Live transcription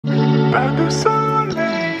Pas de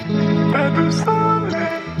soleil, pas de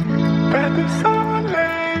soleil, pas de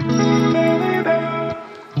soleil,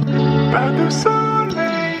 pas de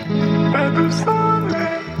soleil, pas de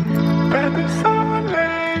soleil, pas de soleil.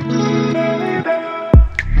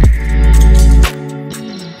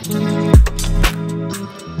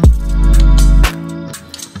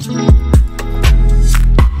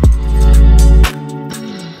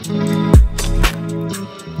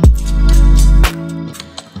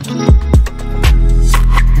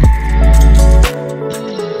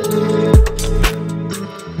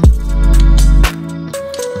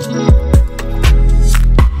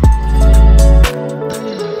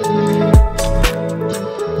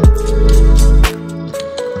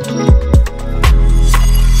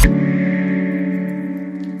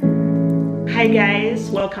 Hi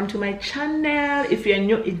guys, welcome to my channel. If you are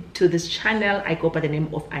new into this channel, I go by the name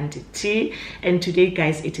of Auntie T, and today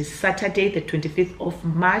guys, it is Saturday the 25th of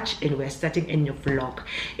March and we're starting a new vlog.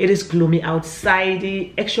 It is gloomy outside.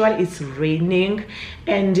 Actually it's raining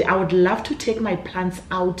and I would love to take my plants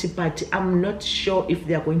out, but I'm not sure if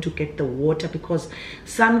they are going to get the water, because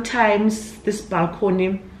sometimes this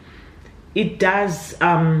balcony, it does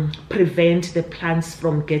prevent the plants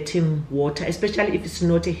from getting water, especially if it's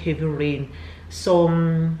not a heavy rain. So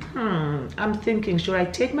I'm thinking, should I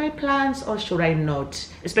take my plants or should I not,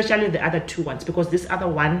 especially the other two ones, because this other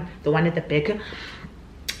one, the one at the back,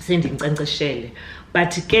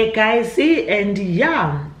 but okay guys, and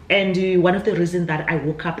yeah, and one of the reasons that I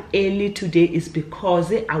woke up early today is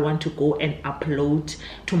because I want to go and upload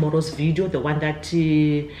tomorrow's video, the one that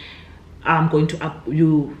I'm going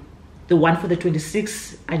to the one for the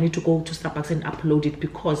 26th. I need to go to Starbucks and upload it,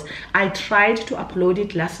 because I tried to upload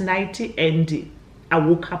it last night and I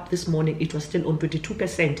woke up this morning, it was still on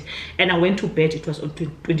 22%, and I went to bed, it was on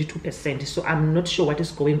 22%. So I'm not sure what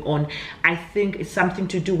is going on. I think it's something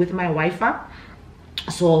to do with my Wi-Fi.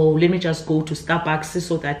 So let me just go to Starbucks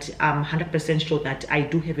so that I'm 100% sure that I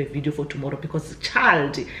do have a video for tomorrow, because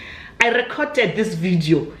child, I recorded this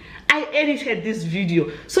video, I edited this video,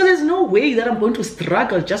 so there's no way that I'm going to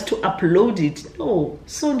struggle just to upload it. No.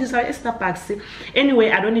 So this is Starbucks. Anyway,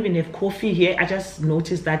 I don't even have coffee here. I just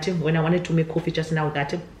noticed that when I wanted to make coffee just now,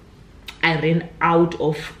 that I ran out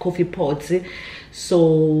of coffee pots.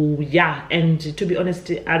 So yeah, and to be honest,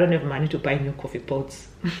 I don't have money to buy new coffee pots.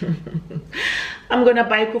 I'm gonna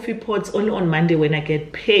buy coffee pots only on Monday when I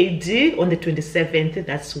get paid on the 27th.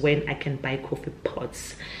 That's when I can buy coffee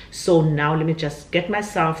pots. So now let me just get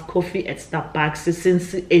myself coffee at Starbucks,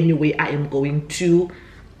 since anyway I am going to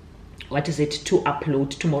to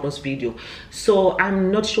upload tomorrow's video. So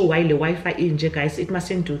I'm not sure why the Wi-Fi in here, guys. It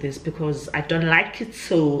mustn't do this because I don't like it,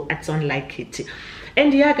 so I don't like it.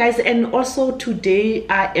 And yeah guys, and also today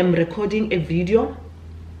I am recording a video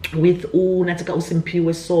with Natika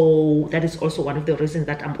Usimpiwe, so that is also one of the reasons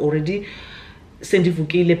that I'm already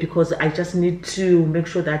sendivukile, because I just need to make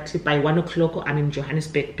sure that by 1 o'clock I'm in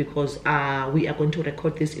Johannesburg, because we are going to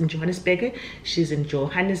record this in Johannesburg. She's in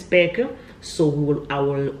Johannesburg, so I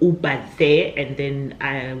will Uber there and then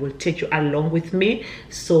I will take you along with me,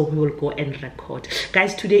 so we will go and record.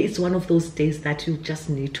 Guys, today is one of those days that you just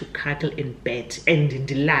need to cuddle in bed and in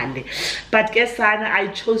the lale. But guess what, I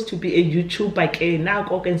chose to be a YouTuber now.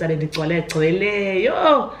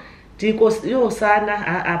 Yo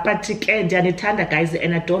sana, but guys,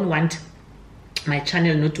 and I don't want my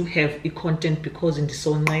channel not to have a content, because in the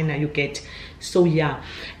song you get. So yeah,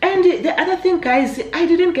 and the other thing guys, I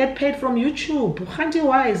didn't get paid from YouTube.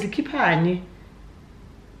 Wise keep honey.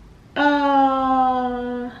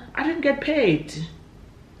 I didn't get paid,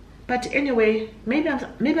 but anyway, maybe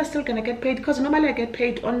I'm still gonna get paid, because normally I get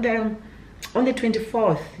paid on the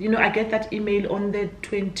 24th. You know, I get that email on the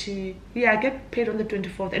 20, yeah, I get paid on the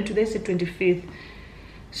 24th, and today's the 25th.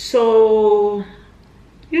 So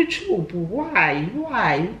YouTube, why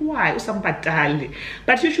usambatali?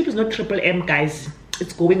 But YouTube is not Triple M, guys.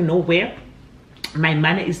 It's going nowhere. My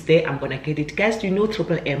money is there, I'm gonna get it. Guys, do you know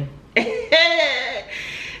Triple M?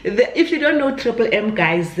 If you don't know Triple M,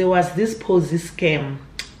 guys, there was this Posy scam.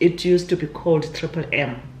 It used to be called Triple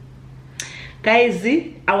M. Guys,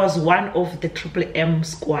 I was one of the Triple M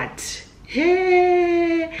squad.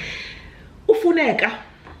 Hey, Ufuneka.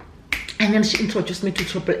 And then she introduced me to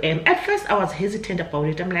Triple M. At first, I was hesitant about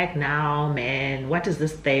it. I'm like, no, man, what is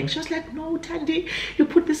this thing? She was like, no, Thandi, you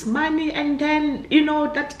put this money and then, you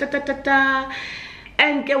know, da.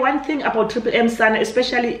 And one thing about Triple M, sana,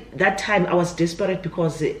 especially that time, I was desperate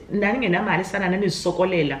because and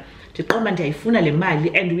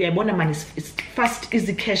we are born money is fast,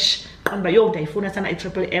 easy cash. And by yo ndayifuna sana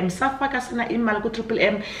Triple M, safaka sana imali ku Triple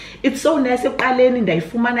M. It's so nice ekuqaleni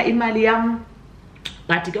ndayifumana imali yam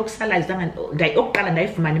but ke okusala izanga oqala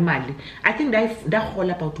ndayifumana imali. I think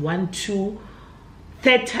ndahola about 1-2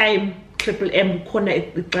 third time Triple M khona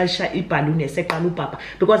ixesha iballoon eseqala ubaba,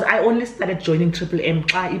 because I only started joining Triple M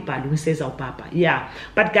xa iballoon says ubaba. Yeah,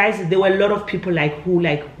 but guys, there were a lot of people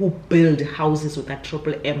who build houses with that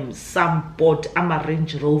Triple M. Some bought a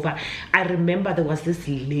Range Rover. I remember there was this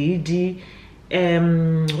lady,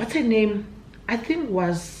 what's her name? I think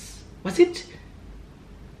was it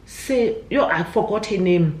I forgot her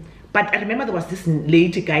name, but I remember there was this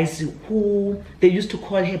lady, guys, who they used to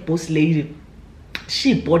call her boss lady.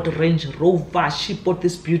 She bought a Range Rover. She bought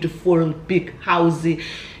this beautiful big house.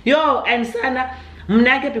 Yo, and sana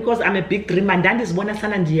mnake, because I'm a big dreamer, ndandizibona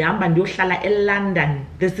sana ndihamba ndiyohlala eLondon.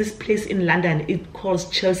 There's this place in London, it calls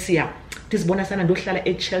Chelsea. Ndizibona sana ndiyohlala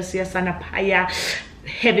eChelsea sana phaya,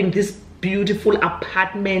 having this beautiful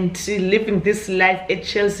apartment, living this life at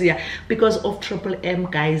Chelsea because of Triple M,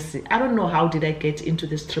 guys. I don't know how did I get into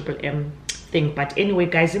this Triple M thing, but anyway,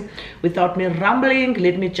 guys, without me rambling,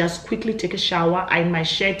 let me just quickly take a shower, iron my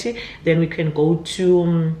shirt, then we can go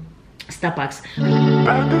to Starbucks.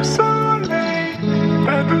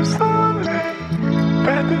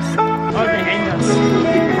 All the hangers.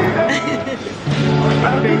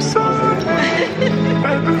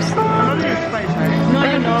 No,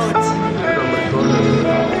 you're not.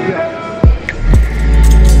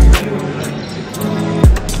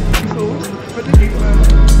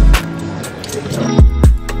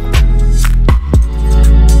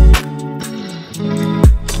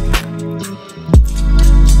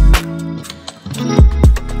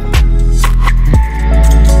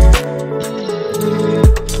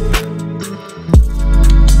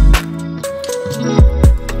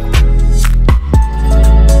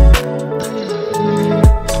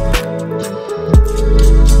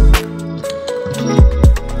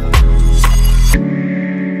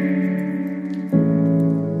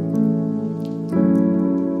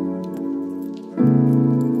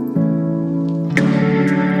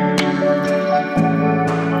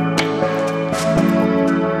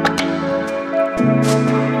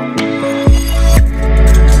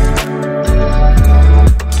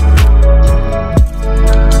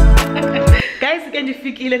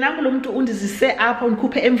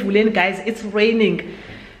 Guys, it's raining.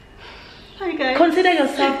 Hi guys. Consider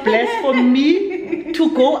yourself blessed for me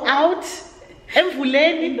to go out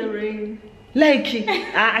in the rain. Like,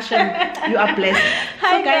 Ashan, you are blessed.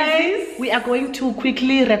 Hi so guys, we are going to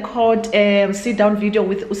quickly record sit down video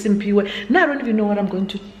with Usimpiwe. Now I don't even know what I'm going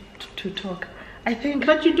to talk. I think,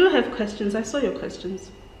 but you do have questions. I saw your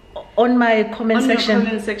questions on my comment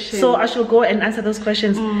section. So I shall go and answer those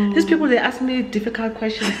questions. These people, they ask me difficult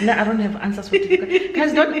questions. No, I don't have answers for difficult.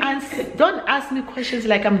 Guys, don't ask me questions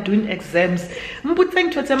like I'm doing exams. Like,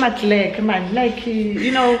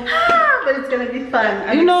 you know. But it's gonna be fun.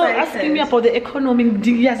 I'm excited. Asking me about the economy.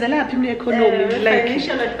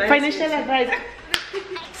 Financial advice.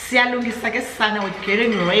 We're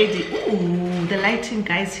getting ready. Ooh, the lighting,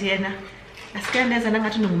 guys, here now.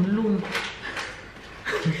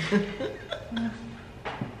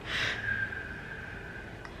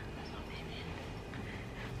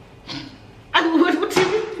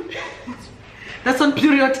 That's on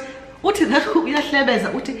period. What is that?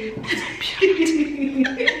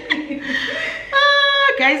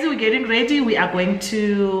 Guys, we're getting ready. We are going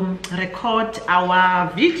to record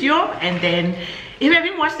our video, and then if you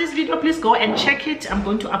haven't watched this video, please go and check it. I'm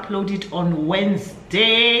going to upload it on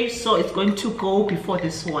Wednesday, so it's going to go before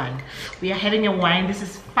this one. We are having a wine. This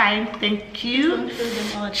is fine, thank you.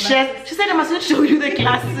 She said I mustn't show you the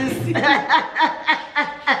glasses.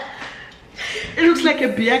 It looks like a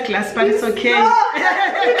beer glass, but it's okay.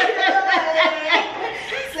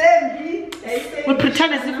 We'll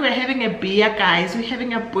pretend as if we're having a beer, guys. We're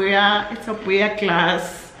having a beer. It's a beer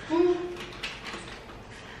glass.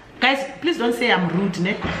 Guys, please don't say I'm rude,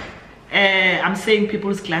 ne? I'm saying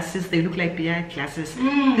people's glasses, they look like beer glasses.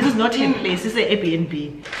 This is not her place. This is an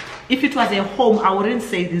Airbnb. If it was a home, I wouldn't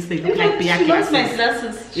say this. They look like beer glasses. She loves my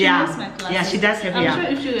glasses. She loves my glasses. Yeah, she does have. I'm yeah.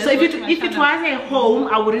 sure if so if it was a home,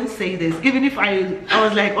 I wouldn't say this. Even if I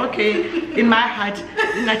was like, okay, in my heart,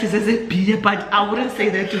 that is a beer, but I wouldn't say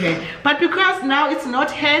that to her. But because now it's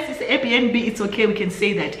not hers, it's Airbnb. It's okay. We can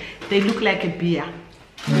say that they look like a beer.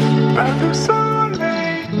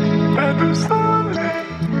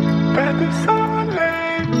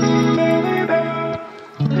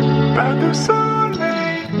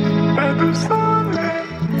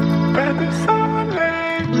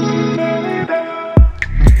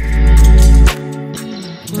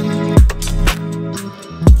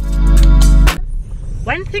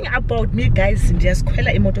 One thing about me, guys,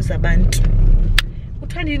 ndiyazikhwela imoto zabantu.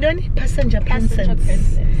 Thandi, you know, passenger Passenger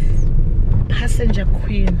princess. princess. Passenger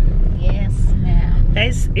queen. Yes, ma'am.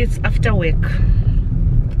 Guys, it's after work.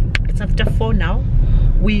 It's after 4 now.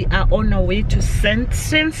 We are on our way to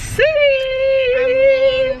Central City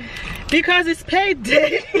because it's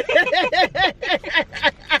payday.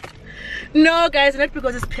 No, guys, not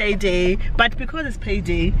because it's payday, but because it's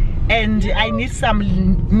payday, and I need some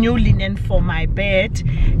new linen for my bed,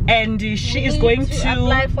 and she is going to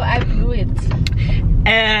apply for I blew it.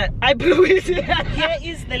 I blew it. Here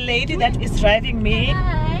is the lady that is driving me.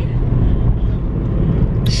 Hi.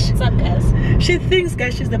 What's up, guys? She thinks,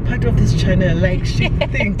 guys, she's the part of this channel. Like, she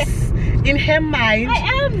thinks in her mind, I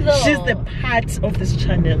am though. she's the part of this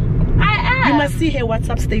channel. I am. You must see her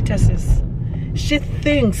WhatsApp statuses. She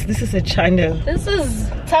thinks this is a channel. This is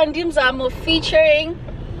Thandi Mzamo featuring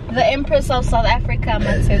the Empress of South Africa,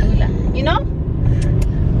 Matselula. You know?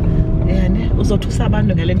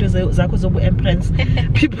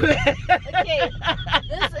 People. Okay.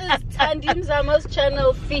 This is Thandi Mzamo's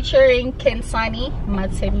channel featuring Kensani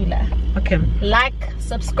Matselula. Okay. Like,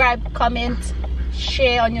 subscribe, comment,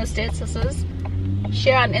 share on your statuses,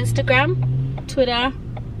 share on Instagram, Twitter,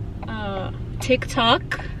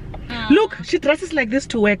 TikTok. Look, she dresses like this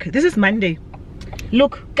to work. This is Monday.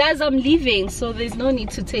 Look. Guys, I'm leaving, so there's no need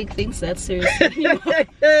to take things that seriously. On a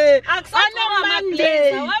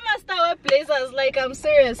Monday. Why must I wear blazers like I'm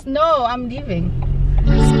serious? No, I'm leaving.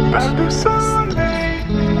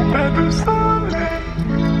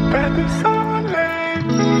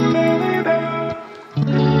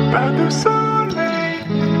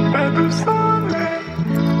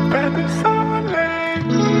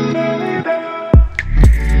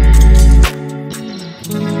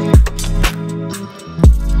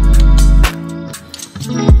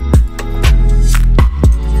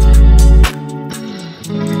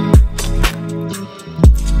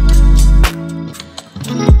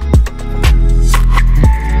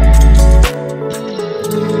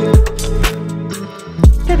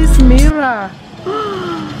 Mirror.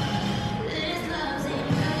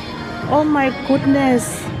 Oh my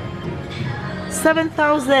goodness.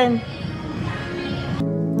 7,000.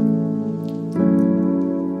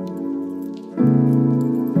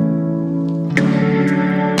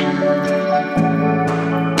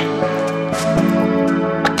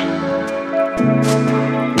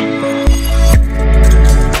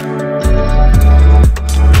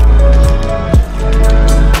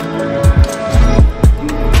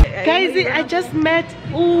 I just met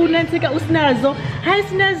Nantika Usnazo. Hi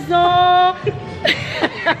Snazo.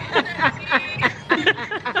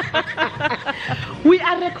 We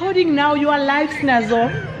are recording now. You are live, Snazo.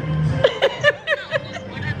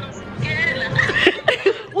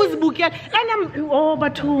 Oh,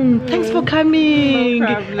 Batum, thanks for coming. No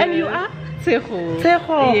problem. And you are? Seho.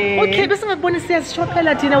 Seho. Okay, but I'm going to say, shop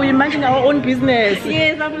Latina, we imagine our own business.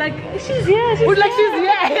 Yes, I'm like, she's here. She's like, she's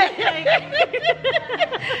here.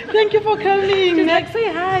 Thank you for coming. She's like,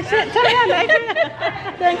 say hi. Tell her like.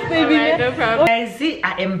 Thanks, baby. Right, no problem. Guys,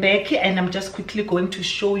 I am back and I'm just quickly going to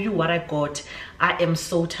show you what I got. I am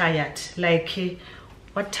so tired. Like,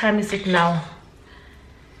 what time is it now?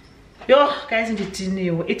 Yo, guys, it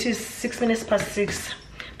is 6 minutes past 6.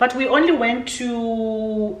 But we only went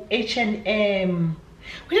to H&M.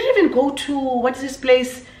 We didn't even go to, what is this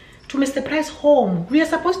place? To Mr. Price home. We are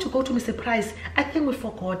supposed to go to Mr. Price. I think we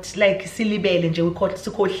forgot. Like, Silibel and we called it.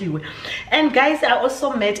 And guys, I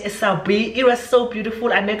also met a Sabi. It was so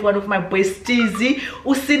beautiful. I met one of my besties,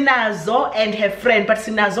 Usinazo, and her friend. But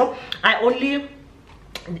Sinazo, I only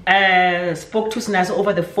spoke to Sinazo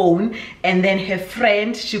over the phone, and then her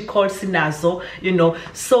friend, she called Sinazo, you know.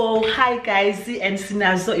 So hi guys, and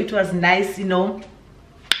Sinazo, it was nice, you know.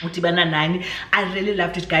 I really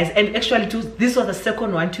loved it, guys. And actually this was the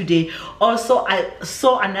second one today. Also, I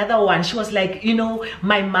saw another one. She was like, you know,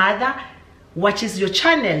 my mother watches your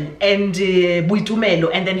channel, and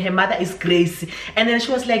Buitumelo, and then her mother is Grace, and then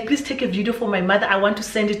she was like, please take a video for my mother, I want to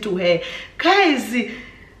send it to her. Guys,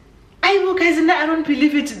 I know, guys, and I don't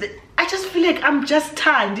believe it. I just feel like I'm just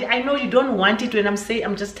Thandi. I know you don't want it when I'm saying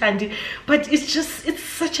I'm just Thandi, but it's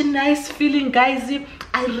such a nice feeling, guys.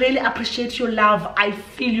 I really appreciate your love. I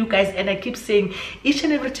feel you guys, and I keep saying each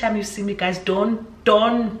and every time you see me, guys, don't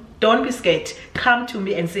be scared. Come to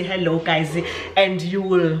me and say hello, guys, and you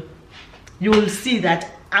will see that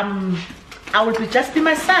I will just be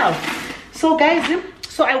myself. So guys,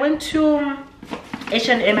 so I went to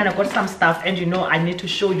H&M and I got some stuff, and you know, I need to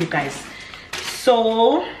show you guys.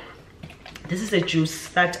 So this is a juice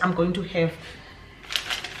that I'm going to have.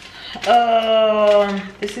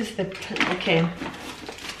 This is the, okay,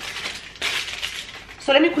 so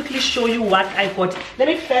So let me quickly show you what I got. Let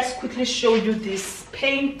me first quickly show you this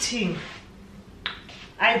painting.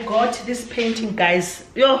 I got this painting, guys,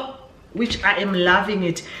 which I am loving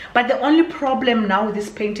it. But the only problem now with this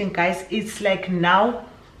painting, guys, it's like now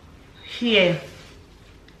here,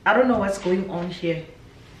 I don't know what's going on here,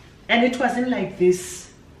 and it wasn't like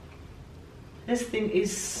this. This thing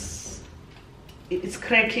is, it's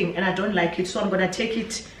cracking, and I don't like it. So I'm gonna take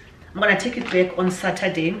it back on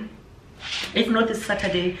Saturday. If not this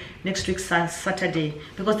Saturday, next week Saturday,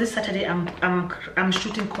 because this Saturday I'm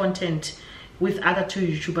shooting content with other 2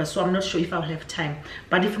 YouTubers, so I'm not sure if I'll have time.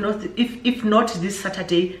 But if not this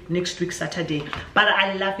Saturday, next week Saturday. But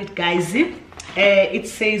I love it, guys. It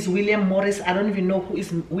says William Morris. I don't even know who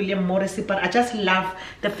is William Morris, but I just love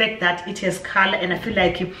the fact that it has color, and I feel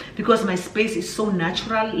like because my space is so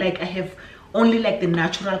natural, like I have only like the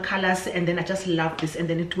natural colors, and then I just love this, and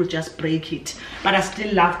then it will just break it. But I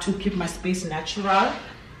still love to keep my space natural.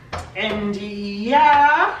 And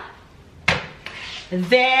yeah,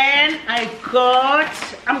 then I'm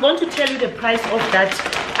going to tell you the price of that.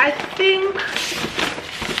 I think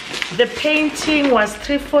the painting was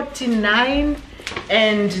 $349,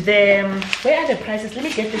 and where are the prices? Let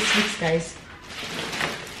me get the slips, guys.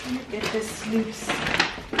 Let me get the slips,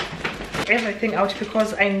 everything out,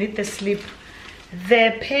 because I need the slip.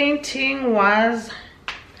 The painting was,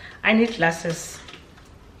 I need glasses.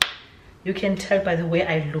 You can tell by the way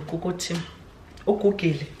I look.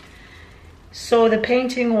 So the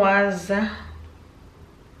painting was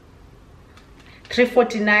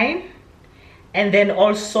 $349, and then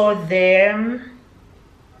also the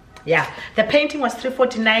painting was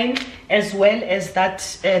 $349, as well as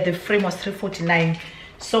that the frame was $349.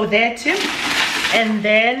 So that, and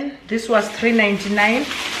then this was $399.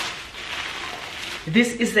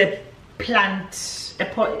 This is a plant,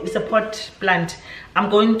 it's a pot plant. I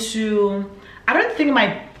don't think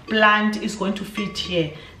my plant is going to fit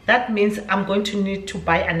here. That means I'm going to need to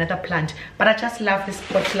buy another plant. But I just love this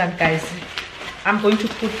pot plant, guys. I'm going to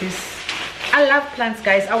put this. I love plants,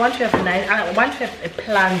 guys. I want to have a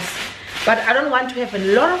plants, but I don't want to have a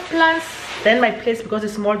lot of plants. Then my place, because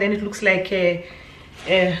it's small, then it looks like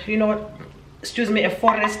you know, excuse me, a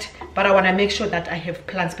forest. But I want to make sure that I have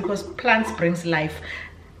plants, because plants brings life.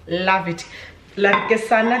 Love it. Like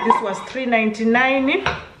Gesana, this was $3.99.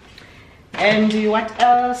 And what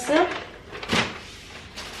else?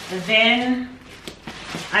 Then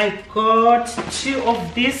I got 2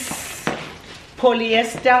 of these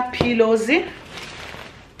polyester pillows.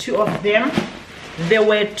 2 of them. They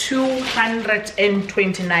were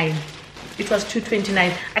 $229. It was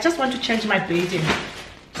 $229. I just want to change my bedding,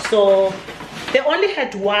 so they only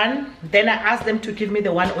had one. Then I asked them to give me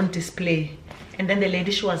the one on display, and then the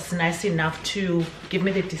lady, she was nice enough to give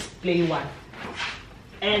me the display one.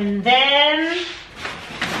 And then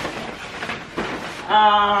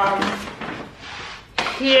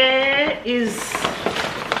here is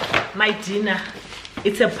my dinner.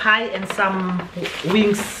 It's a pie and some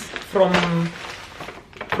wings from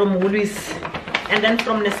Woolies. And then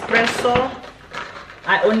from Nespresso,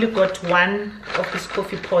 I only got 1 of these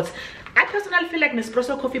coffee pots. I personally feel like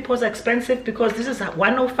Nespresso coffee pots are expensive, because this is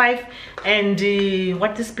 $105, and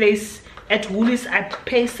what this place at Woolies I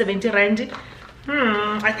pay 70 Rand.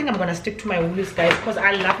 I think I'm gonna stick to my Woolies, guys, because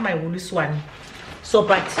I love my Woolies one. So,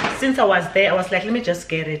 but since I was there, I was like, let me just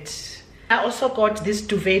get it. I also got this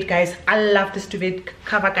duvet, guys. I love this duvet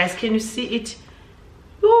cover, guys. Can you see it?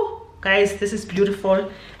 Ooh, guys, this is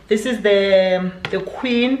beautiful. This is the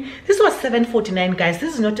queen. This was $749, guys.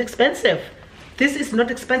 This is not expensive. This is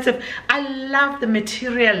not expensive. I love the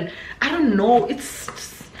material. I don't know, it's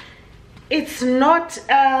not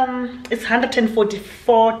it's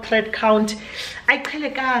 144 thread count.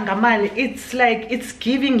 It's like, it's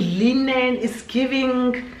giving linen, it's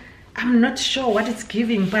giving, I'm not sure what it's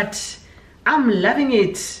giving, but I'm loving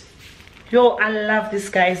it. Yo, I love this,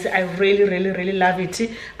 guys. I really love it.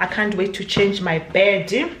 I can't wait to change my bed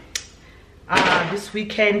this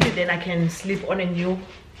weekend. Then I can sleep on a new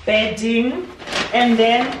bedding. And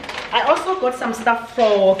then I also got some stuff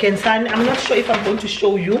for Kensane. I'm not sure if I'm going to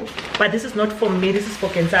show you, but this is not for me, this is for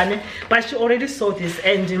Kensane. But she already saw this,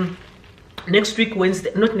 and next week,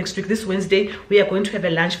 Wednesday, not next week, this Wednesday, we are going to have a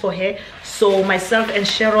lunch for her. So myself and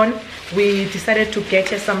Sharon, we decided to get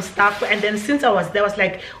her some stuff. And then since I was there, I was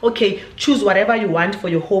like, okay, choose whatever you want for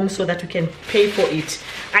your home so that we can pay for it.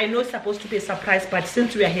 I know it's supposed to be a surprise, but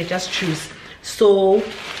since we are here, just choose. So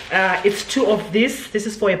it's 2 of this. This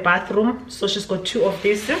is for a bathroom, so she's got 2 of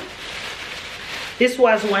this. This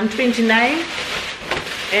was $129,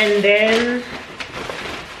 and then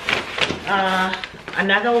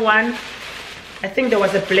another one I think there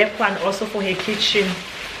was a black one also for her kitchen.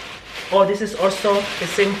 Oh, this is also the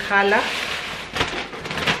same color.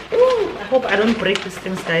 Ooh, I hope I don't break these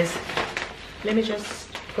things, guys. Let me just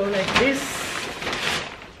go like this.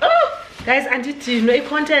 Oh, guys, and it, you know,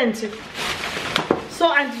 content.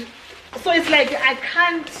 So it's like I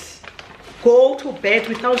can't go to bed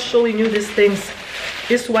without showing you these things.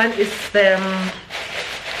 This one is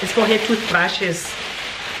it's for her toothbrushes.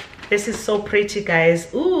 This is so pretty,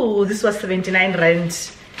 guys. Ooh, this was 79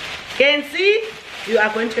 rand. Can see? You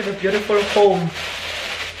are going to have a beautiful home.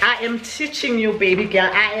 I am teaching you, baby girl.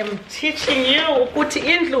 I am teaching you.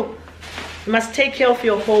 You must take care of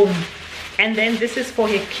your home. And then this is for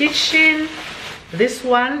her kitchen. This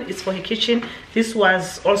one is for her kitchen. This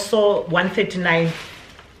was also 139.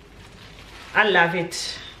 I love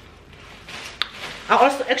it.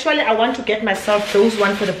 I want to get myself those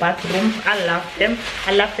one for the bathroom. I love them.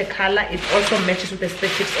 I love the color. It also matches with the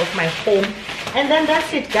aesthetics of my home. And then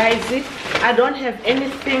that's it, guys. I don't have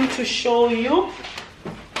anything to show you.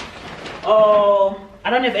 I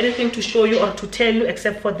don't have anything to show you or to tell you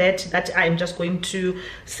except for that I'm just going to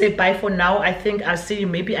say bye for now. I think I'll see you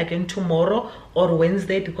maybe again tomorrow or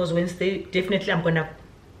Wednesday, because Wednesday definitely I'm gonna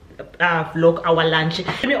vlog our lunch.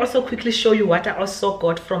 Let me also quickly show you what I also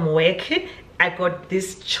got from work. I got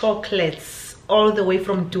these chocolates all the way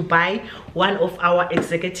from Dubai. One of our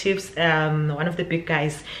executives, one of the big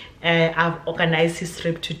guys, I've organized his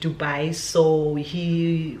trip to Dubai, so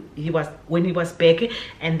he was, when he was back,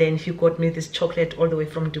 and then he got me this chocolate all the way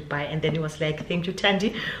from Dubai, and then he was like, thank you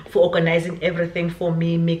Thandi for organizing everything for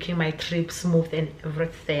me, making my trip smooth and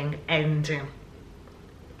everything. And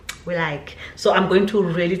we like, so I'm going to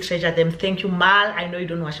really treasure them. Thank you, Mal. I know you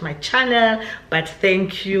don't watch my channel, but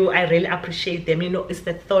thank you. I really appreciate them. You know, it's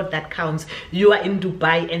the thought that counts. You are in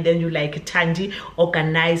Dubai and then you like, Thandi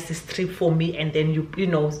organize this trip for me, and then you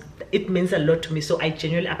know, it means a lot to me. So I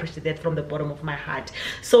genuinely appreciate that from the bottom of my heart.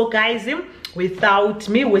 So guys, without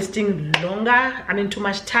me wasting too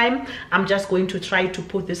much time, I'm just going to try to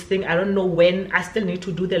put this thing. I don't know when. I still need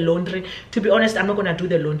to do the laundry. To be honest, I'm not gonna do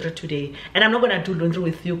the laundry today, and I'm not gonna do laundry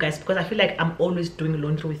with you guys, because I feel like I'm always doing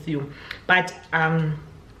laundry with you. But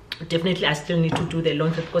definitely I still need to do the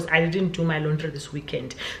laundry because I didn't do my laundry this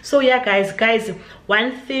weekend. So yeah, guys,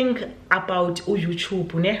 one thing about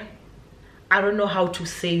YouTube, ne? I don't know how to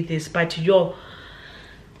say this, but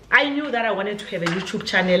I knew that I wanted to have a YouTube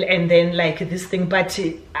channel and then like this thing, but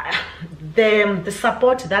the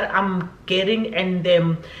support that I'm getting and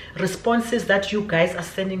the responses that you guys are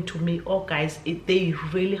sending to me, oh guys, they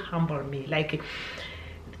really humble me. Like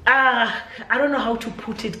I don't know how to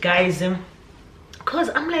put it, guys, because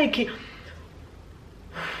I'm like,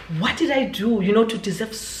 what did I do, you know, to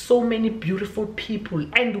deserve so many beautiful people?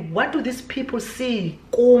 And what do these people see?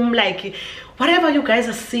 Like whatever you guys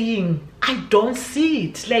are seeing, I don't see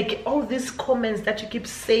it. Like all these comments that you keep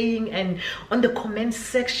saying, and on the comment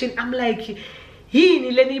section, I'm like,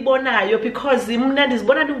 because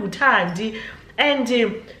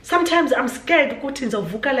and sometimes I'm scared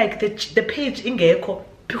like the page ingeko,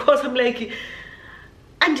 because I'm like,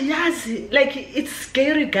 and yes, like it's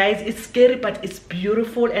scary, guys. It's scary, but it's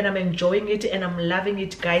beautiful, and I'm enjoying it and I'm loving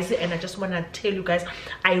it, guys. And I just want to tell you guys,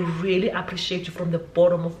 I really appreciate you from the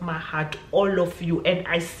bottom of my heart, all of you. And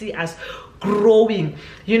I see us growing.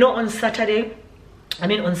 You know, on Sunday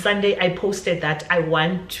I posted that I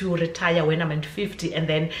want to retire when I'm at 50, and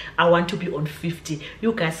then I want to be on 50.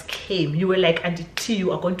 You guys came, you were like, Auntie T,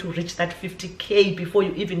 you are going to reach that 50k before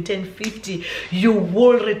you even turn 50. You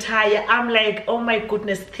will retire. I'm like, oh my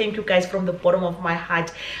goodness, thank you guys from the bottom of my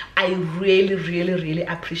heart. I really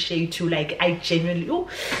appreciate you. Like I genuinely,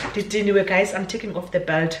 anyway guys, I'm taking off the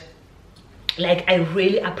belt. Like I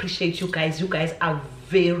really appreciate you guys. You guys are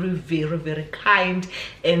very kind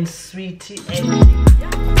and sweet, and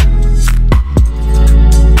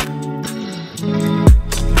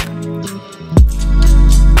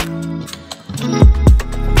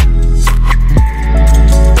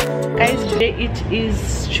guys, today it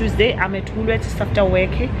is Tuesday. I'm at Woolworths after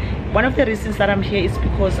work. One of the reasons that I'm here is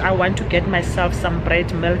because I want to get myself some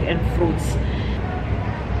bread, milk and fruits.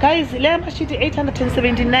 Guys,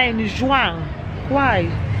 879 juang. Why?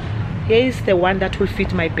 Here is the one that will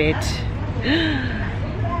fit my bed.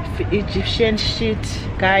 Egyptian sheet,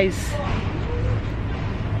 guys,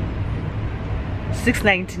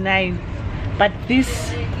 6.99. But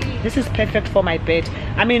this is perfect for my bed.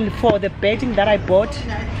 I mean, for the bedding that I bought,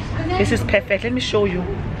 this is perfect. Let me show you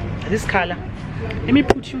this color. Let me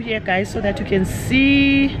put you here, guys, so that you can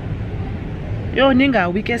see. Yo ninga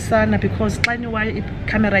wike sana, because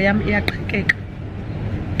camera yam iyaqhekeka.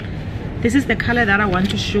 This is the color that I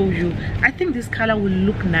want to show you. I think this color will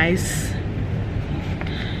look nice.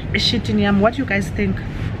 sheet in yam. What do you guys think?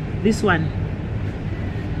 This one.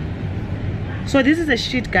 So this is a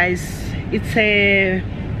sheet, guys. It's a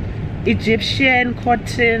Egyptian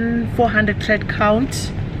cotton 400 thread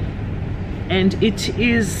count, and it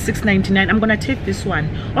is $6.99. I'm gonna take this one.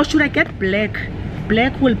 Or should I get black?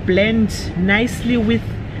 Black will blend nicely with,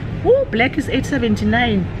 oh, black is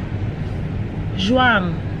 $8.79.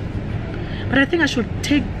 Zhuang. But I think I should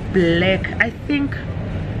take black. I think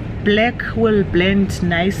black will blend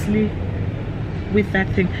nicely with that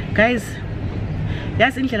thing, guys.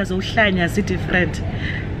 That's indlela zokuhlanya zi different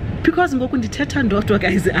because ngoku ndithetha ndodwa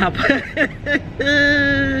guys apha.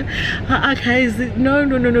 Guys, no,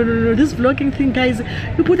 this vlogging thing, guys,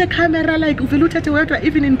 you put a camera like uvela uthethe wedwa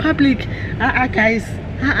even in public. Guys,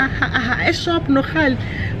 a shop no hal.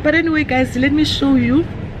 But anyway, guys, let me show you.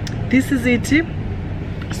 This is it.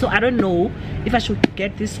 So I don't know if I should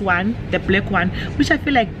get this one, the black one, which I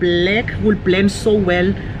feel like black will blend so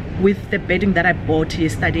well with the bedding that I bought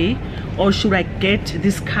yesterday, or should I get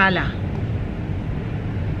this color?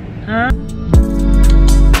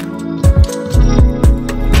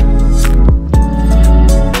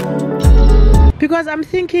 Because I'm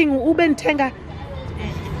thinking ubentenga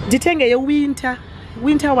ditenge ye winter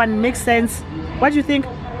one makes sense. What do you think?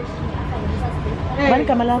 Bani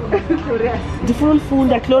kama lakho?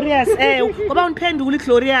 Ndifuna glorious. Ngoba undiphendula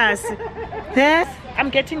glorious. Yes, I'm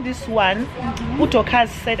getting this one. Udokas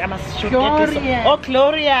said I must should get this one. Oh,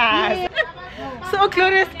 glorious. So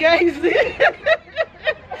glorious, guys.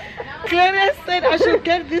 Glorious said I should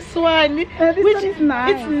get this one, which is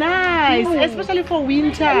nice. It's nice, especially for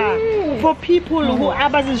winter, for people who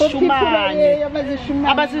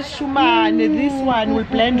abazishumane. This one will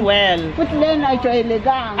blend well.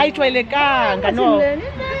 Ayitwayelekanga no.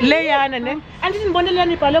 Leyana ne. And this mbone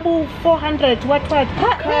leyana ibhalwe 400 what count.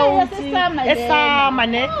 Esama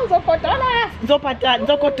ne.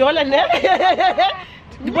 Nzokodola ne.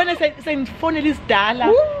 Ndibone sendifone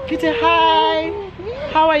lisidala. Kithi hi.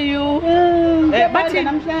 How are you? But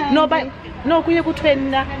no kuye kuthiwe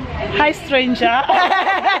nina hi stranger.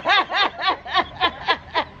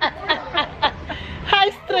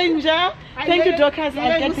 Hi stranger. Thank you, Dorcas.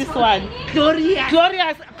 I'll get this one.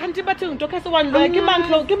 Glorious. Can't you but Dorcas one? Give man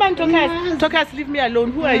Dorcas. Dorcas, leave me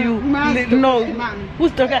alone. Who are you? No.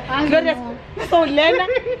 Who's Dorcas? Glorious. So Lena,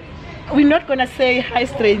 we're not gonna say hi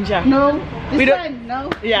stranger. No. We don't. No.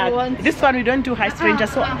 Yeah. This one we don't do hi stranger.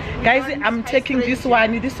 So guys, I'm taking this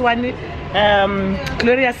one. This one,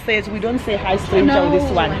 Gloria says we don't say hi stranger with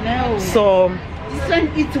this one. No. So this one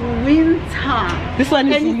it's winter. This one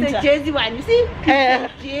is and winter. It's a jersey one. You see?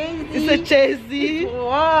 It's a jersey. It's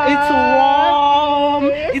warm.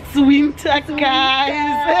 Yes. It's winter,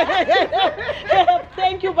 guys.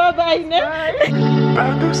 Thank you. Bye bye.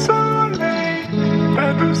 Pas de soleil,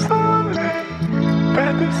 pas de soleil,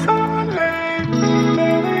 pas de soleil,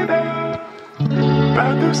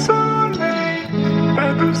 pas de soleil,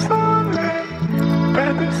 pas de soleil,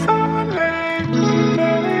 pas de soleil,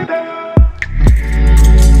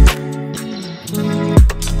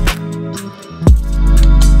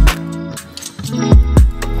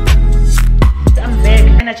 I'm back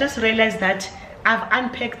and I just realized that I've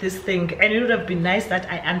unpacked this thing, and it would have been nice that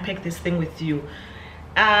I unpacked this thing with you.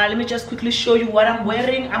 Let me just quickly show you what I'm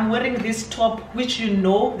wearing. I'm wearing this top, which you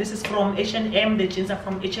know, this is from H&M. The jeans are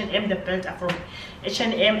from H&M, the belt are from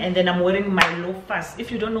H&M, and then I'm wearing my loafers.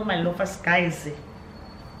 If you don't know my loafers, guys,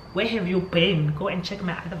 where have you been? Go and check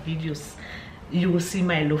my other videos. You will see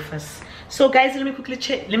my loafers. So guys, let me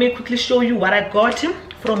quickly show you what I got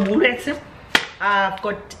from Woolworths. I've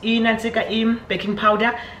got baking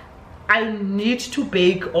powder. I need to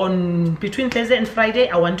bake on between Thursday and Friday.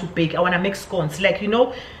 I want to bake. I want to make scones, like, you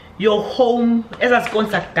know, your home as a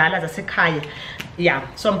scones at Dallas as a kaya. Yeah,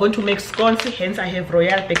 so I'm going to make scones, hence I have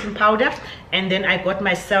royal baking powder, and then I got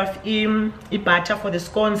myself a butter for the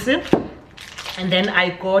scones, and then I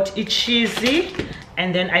got a cheesy,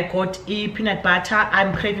 and then I got a peanut butter.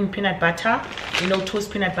 I'm craving peanut butter, you know,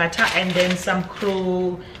 toast peanut butter, and then some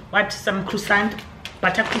croissant,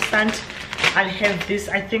 butter croissant. I'll have this,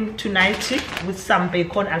 I think, tonight with some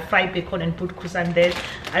bacon. I'll fry bacon and put croissant there.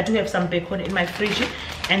 I do have some bacon in my fridge,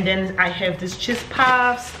 and then I have these cheese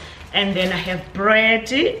puffs, and then I have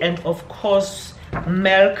bread, and of course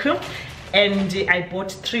milk. And I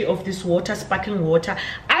bought 3 of this water, sparkling water.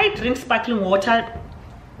 I drink sparkling water.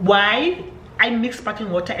 Why? I mix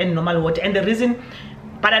sparkling water and normal water, and the reason,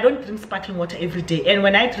 but I don't drink sparkling water every day. And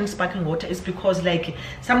when I drink sparkling water, it's because, like,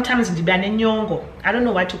 sometimes I don't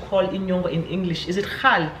know what to call inyongo in English. Is it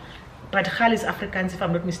khal? But khal is Afrikaans, if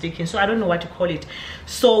I'm not mistaken, so I don't know what to call it.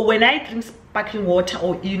 So when I drink sparkling water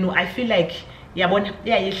or I feel like so I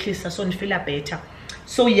feel better.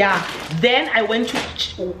 So yeah, then I went to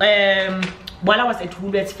while I was at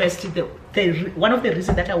Woolworths first, one of the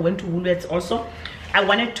reasons that I went to Woolworths also, I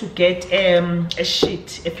wanted to get a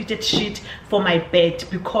fitted sheet for my bed,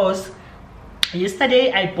 because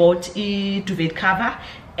yesterday I bought a duvet cover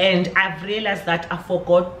and I've realized that I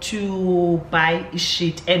forgot to buy a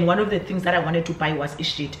sheet, and one of the things that I wanted to buy was a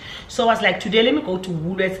sheet. So I was like, today let me go to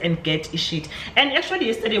Woolworths and get a sheet. And actually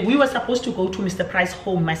yesterday we were supposed to go to Mr. Price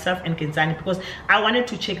home, myself and Kenzani, because I wanted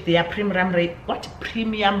to check their premium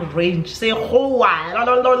range. Say oh, I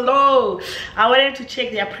wanted to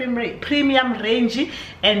check their premium range,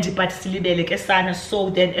 and but so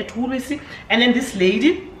then at Woolworths, and then this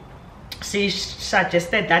lady, she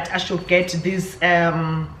suggested that I should get these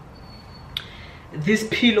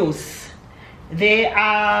pillows. They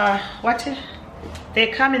are they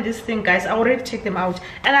come in this thing, guys. I already take them out,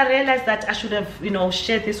 and I realized that I should have, you know,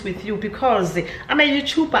 shared this with you, because I'm a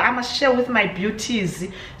YouTuber. I must share with my beauties.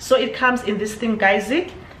 So it comes in this thing, guys.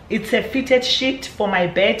 It's a fitted sheet for my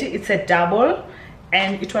bed. It's a double,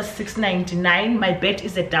 and it was $6.99. My bed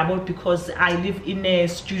is a double because I live in a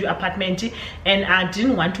studio apartment, and I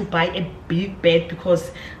didn't want to buy a big bed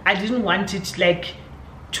because I didn't want it like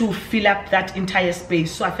to fill up that entire space.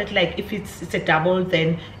 So I felt like if it's a double,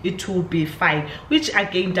 then it will be fine, which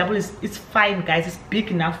again, double it's fine, guys. It's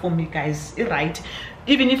big enough for me, guys, right?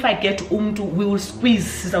 Even if I get we will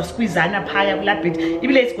squeeze on a pile bit.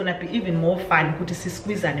 Even it's gonna be even more fun to see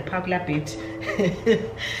squeeze on a pile bit.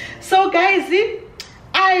 So guys,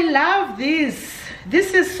 I love this.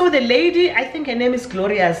 This is, so the lady, I think her name is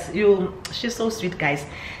Glorious. She's so sweet, guys.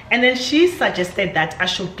 And then she suggested that I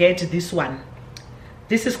should get this one.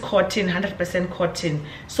 This is cotton, 100% cotton,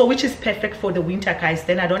 so which is perfect for the winter, guys.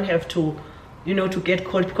 Then I don't have to, you know, to get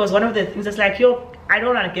cold, because one of the things is like, I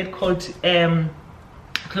don't want to get cold,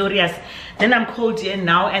 Glorious. Then I'm cold here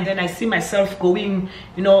now, and then I see myself going,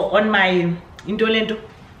 you know, on my Indolento,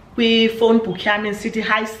 we phone book in city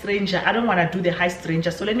high stranger. I don't want to do the high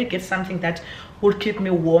stranger, so let me get something that would keep me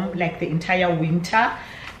warm like the entire winter.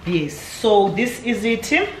 Yes, so this is it.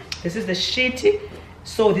 This is the sheet.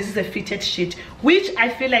 So this is a fitted sheet, which I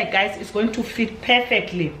feel like, guys, is going to fit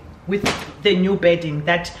perfectly with the new bedding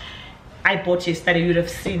that I bought yesterday. You'd have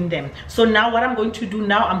seen them. So now what I'm going to do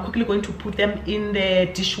now, I'm quickly going to put them in the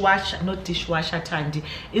dishwasher, not dishwasher, Thandi,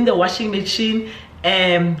 in the washing machine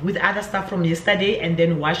with other stuff from yesterday, and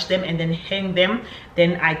then wash them and then hang them.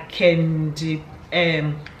 Then I can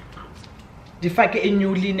defake a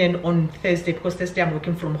new linen on Thursday, because Thursday I'm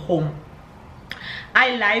working from home.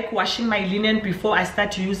 I like washing my linen before I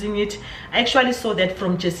start using it. I actually saw that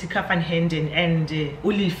from Jessica Van Henden and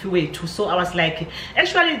Ulifiwe too. So I was like,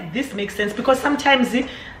 actually this makes sense, because sometimes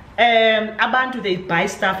abantu, they buy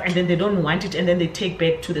stuff and then they don't want it, and then they take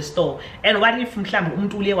back to the store. And what if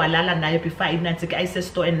umuntu ule walala nayo before I say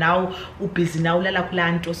store, and now busy now ulala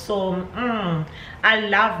kulanto. So I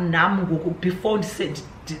love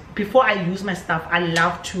before I use my stuff, I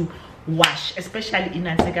love to wash, especially in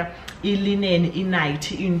linen, in night,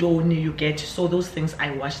 indoni you get. So those things I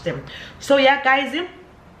wash them. So yeah, guys,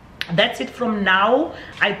 that's it from now.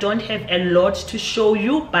 I don't have a lot to show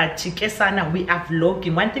you, but Kesana, we are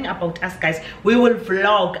vlogging. One thing about us, guys, we will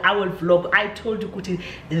vlog. I will vlog. I told you, Kuti,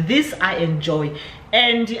 this I enjoy.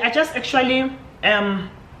 And I just actually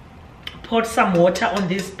poured some water on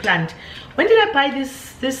this plant. When did I buy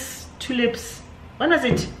this tulips? When was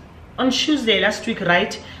it? On Tuesday last week,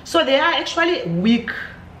 right? So they are actually weak.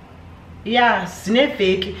 Yeah,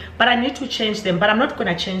 but I need to change them, but I'm not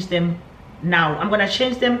gonna change them now. I'm gonna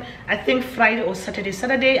change them, I think, Friday or Saturday.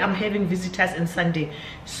 Saturday I'm having visitors, and Sunday,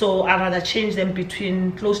 so I'd rather change them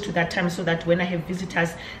between close to that time, so that when I have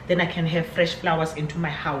visitors, then I can have fresh flowers into my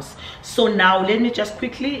house. So now let me just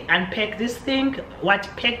quickly unpack this thing,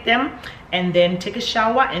 pack them, and then take a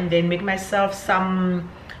shower, and then make myself some,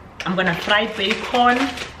 I'm gonna fry bacon,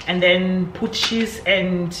 and then put cheese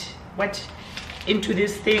and into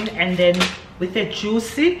this thing, and then with a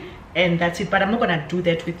juicy, and that's it. But I'm not gonna do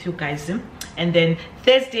that with you guys. And then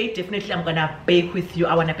Thursday, definitely I'm gonna bake with you.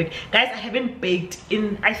 I wanna bake, guys. I haven't baked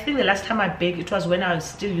in, I think the last time I baked, it was when I was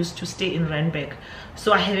still used to stay in Randburg.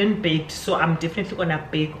 So I haven't baked, so I'm definitely gonna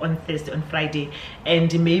bake on Thursday, on Friday,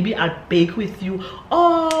 and maybe I'll bake with you.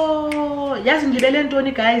 Oh yes,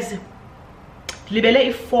 guys,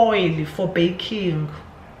 libele foil for baking.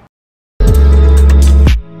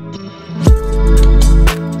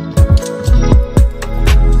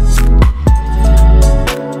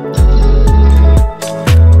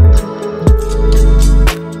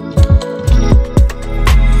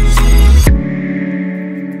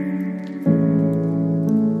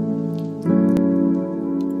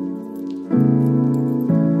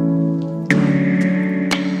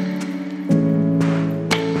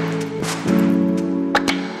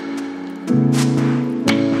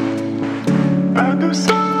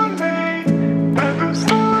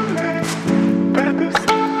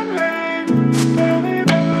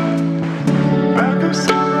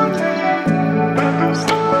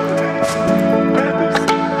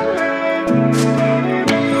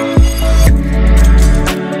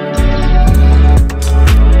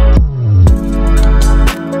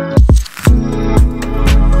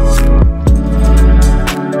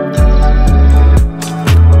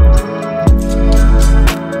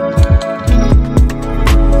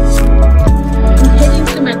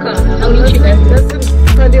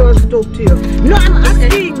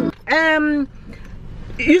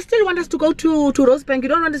 still want us to go to Rosebank. You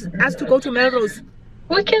don't want us to go to Melrose.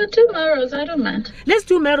 We can do Melrose, I don't mind. Let's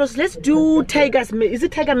do Melrose. Let's do Tiger's Milk. Is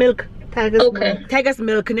it Tiger Milk? Tiger's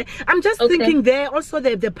Milk. I'm just thinking there also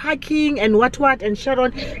the parking and what and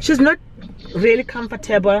Sharon, she's not really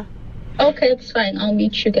comfortable. Okay, it's fine. I'll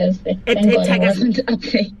meet you guys there. At Tiger's Milk.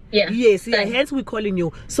 Yeah. Yes, yeah, hence we're calling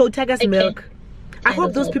you. So Tiger's Milk. I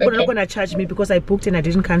hope those people are not gonna charge me because I booked and I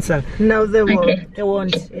didn't cancel. No, they won't. Okay. They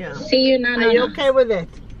won't. Yeah. See you now. Are you okay with that?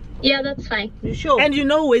 Yeah, that's fine. You sure? And you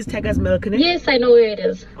know where's Tiger's Milk, innit? Yes, I know where it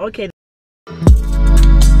is. Okay.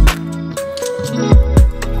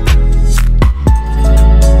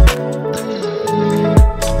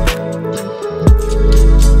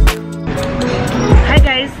 Hi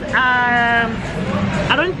guys,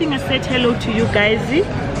 I don't think I said hello to you guys.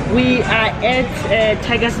 We are at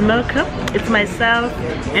Tiger's Milk. It's myself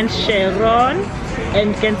and Sharon,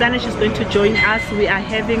 and Genzane, she's going to join us. We are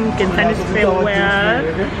having Genzane's farewell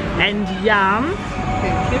and yam.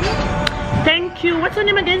 Thank you. What's your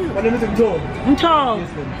name again? My name is Mto. Mto.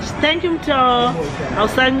 Thank you, Mto.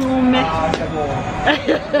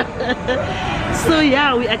 So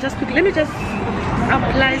yeah, we are just quickly. Let me just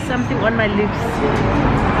apply something on my lips.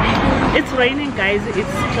 It's raining, guys.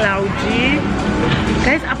 It's cloudy.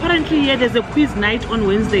 Guys, apparently here there's a quiz night on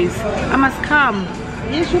Wednesdays. I must come.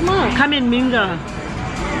 Yes, you must. Come and mingle.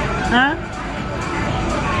 Huh?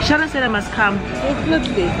 Sharon said I must come.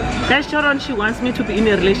 Definitely. Guys, Sharon, she wants me to be in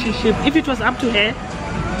a relationship. If it was up to her,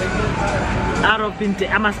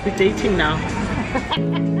 I must be dating now.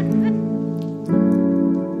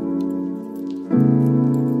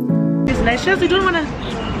 It's nice. Sharon, you don't want to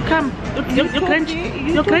come.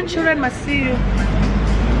 Your grandchildren must see you.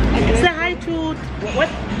 Say hi to what?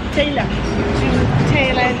 Taylor.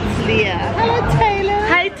 Taylor and Leah. Hello, Taylor.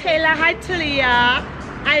 Hi Taylor. Hi Talia.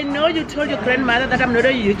 I know you told your grandmother that I'm not a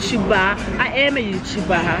YouTuber. I am a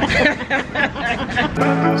YouTuber.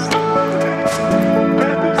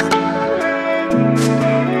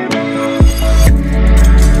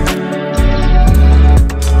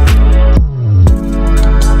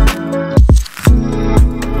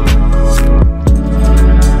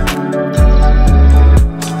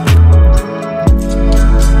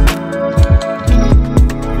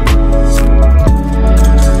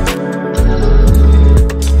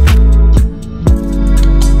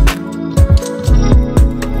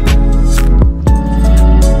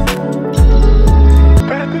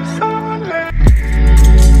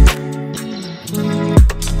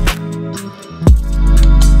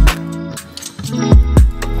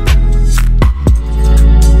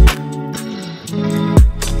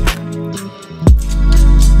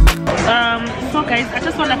 So guys, I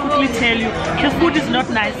just want to quickly tell you, the food is not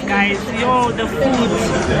nice, guys. Yo, the food.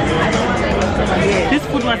 This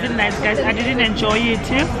food wasn't nice, guys. I didn't enjoy it.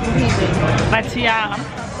 But yeah.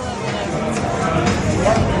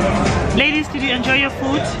 Ladies, did you enjoy your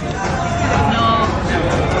food? No.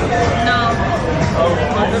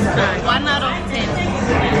 1 out of 10.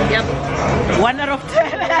 Yep. 1 out of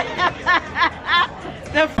 10.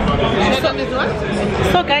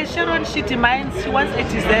 So guys, Sharon, she demands, she wants a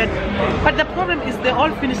dessert, but the problem is they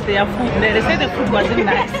all finished their food. They say the food wasn't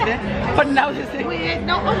nice, but now they say We had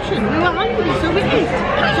no option. We were hungry, so we ate.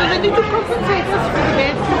 So they need to compensate us for the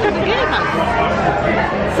bad food that they gave us.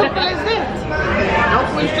 Simple as that. No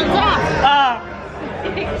questions asked.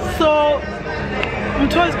 So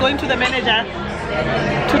Mto is going to the manager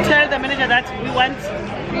to tell the manager that we want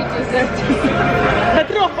the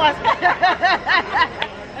 3 of us.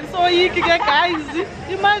 And so he can get, guys,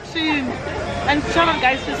 imagine. And Sharon,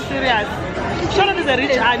 guys, she's serious. Sharon is a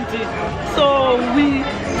rich auntie, so we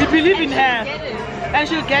believe in her, and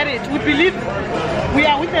she'll get it. We believe we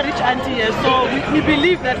are with a rich auntie here, so we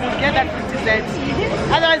believe that we'll get that 50 cents.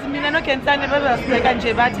 Otherwise, me and I can stand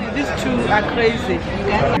but these two are crazy.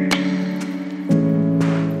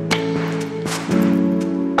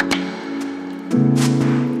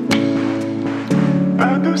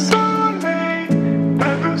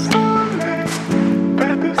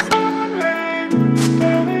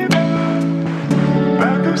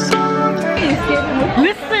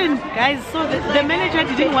 Listen, guys, so the manager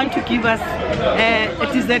didn't want to give us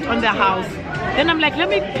a dessert on the house. Then I'm like, let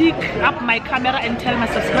me pick up my camera and tell my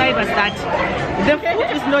subscribers that the food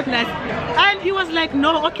is not nice. And he was like,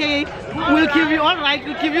 no, okay, we'll give you, all right,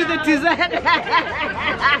 we'll give you the dessert.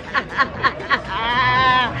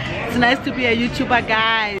 It's nice to be a YouTuber,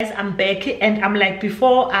 guys. I'm back and I'm like,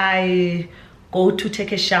 before I go to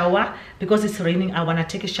take a shower, because it's raining, I want to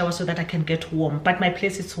take a shower so that I can get warm, but my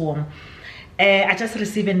place is warm. I just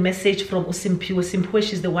received a message from Usimpiwe.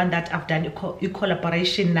 She's the one that I've done a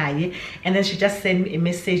collaboration now, and then she just sent me a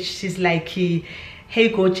message. She's like, hey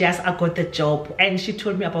gorgeous, I got the job. And she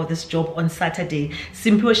told me about this job on Saturday.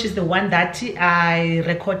 Simple, she's the one that I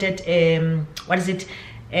recorded what is it,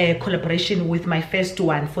 a collaboration with my first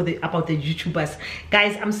one for the about the YouTubers.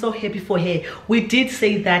 Guys, I'm so happy for her. We did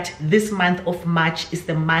say that this month of March is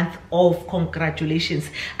the month of congratulations.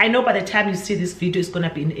 I know by the time you see this video, it's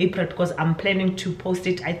gonna be in April, because I'm planning to post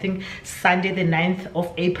it, I think Sunday the 9th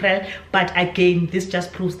of April. But again, this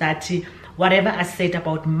just proves that whatever I said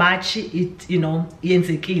about March, it, you know,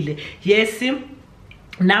 yenzekile. Yes,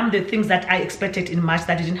 now the things that I expected in March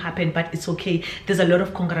that didn't happen, but it's okay. There's a lot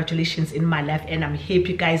of congratulations in my life, and I'm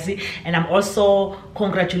happy, guys. And I'm also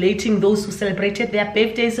congratulating those who celebrated their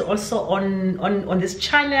birthdays also on this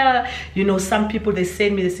channel. You know, some people, they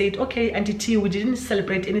send me, they said, okay, Auntie T, we didn't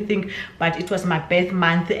celebrate anything, but it was my birth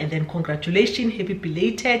month, and then congratulations, happy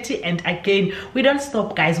belated. And again, we don't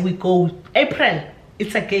stop, guys. We go April,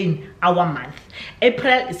 it's again our month.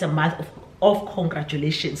 April is a month of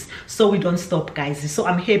congratulations, so we don't stop, guys. So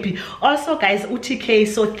I'm happy. Also, guys, UTK,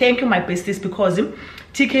 so thank you, my besties, because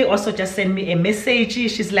TK also just sent me a message.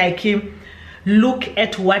 She's like, look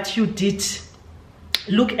at what you did.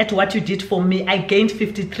 Look at what you did for me. I gained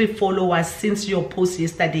 53 followers since your post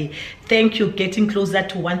yesterday. Thank you. Getting closer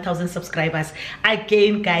to 1,000 subscribers.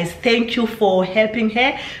 Again, guys, thank you for helping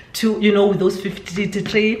her to, you know, with those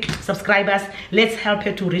 53 subscribers. Let's help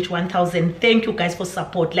her to reach 1,000. Thank you, guys, for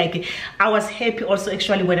support. Like, I was happy also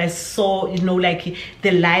actually when I saw, you know, like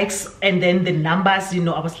the likes and then the numbers. You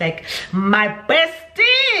know, I was like, my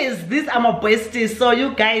besties, these are my besties. So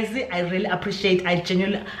you guys, I really appreciate, I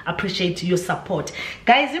genuinely appreciate your support,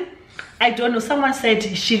 guys. I don't know, someone said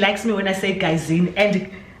she likes me when I say guys in, and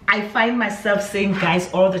I find myself saying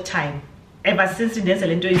guys all the time. Ever since in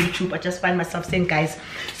YouTube, I just find myself saying guys.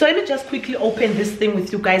 So let me just quickly open this thing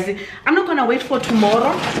with you guys. I'm not gonna wait for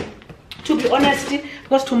tomorrow, to be honest,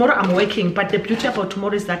 because tomorrow I'm working. But the beauty about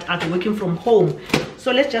tomorrow is that I'll be working from home.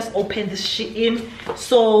 So let's just open this Shein.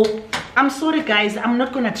 So I'm sorry, guys, I'm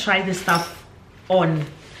not gonna try this stuff on.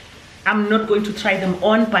 I'm not going to try them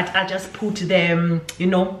on, but I'll just put them, you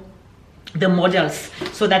know, the models,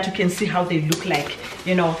 so that you can see how they look like,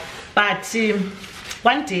 you know. But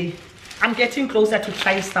one day I'm getting closer to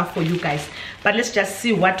try stuff for you guys. But let's just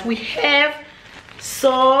see what we have.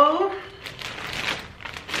 So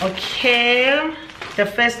okay, the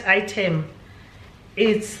first item,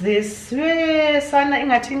 it's this. The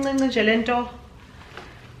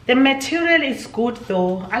material is good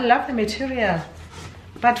though. I love the material,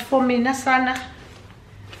 but for me, Nasana,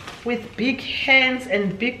 with big hands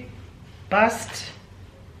and big bust,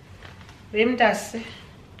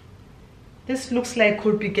 this looks like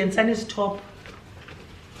could be Gensani's top.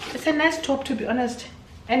 It's a nice top, to be honest,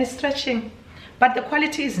 and it's stretching, but the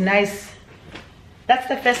quality is nice. That's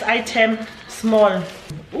the first item, small.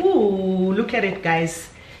 Ooh, look at it, guys.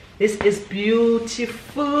 This is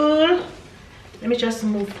beautiful. Let me just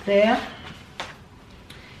move there.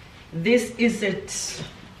 This is it.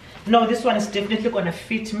 No, this one is definitely gonna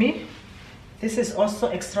fit me. This is also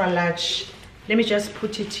extra large. Let me just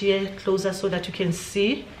put it here closer so that you can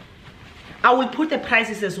see. I will put the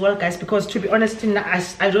prices as well, guys, because to be honest,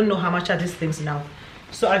 I don't know how much are these things now.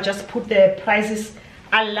 So I'll just put the prices.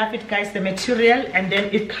 I love it, guys, the material, and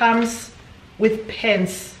then it comes with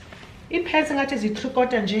pants. Let's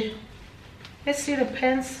see the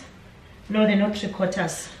pants. No, they're not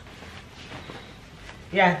 3/4.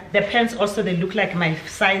 Yeah, the pants also, they look like my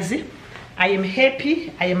size. I am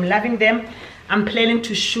happy. I am loving them. I'm planning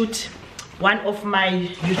to shoot one of my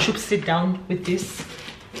YouTube sit down with this.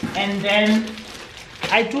 And then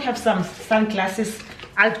I do have some sunglasses.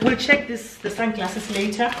 I will check the sunglasses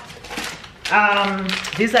later.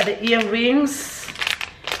 These are the earrings,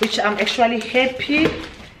 which I'm actually happy.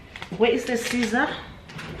 Where is the scissor?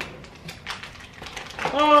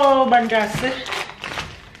 Oh, Bandase.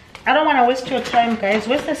 I don't want to waste your time, guys.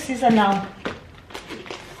 Where's the scissor now?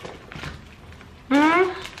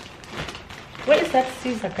 Where is that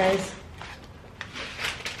scissor, guys?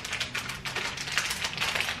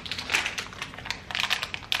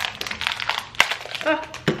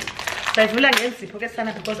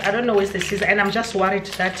 Because I don't know where's the scissor, and I'm just worried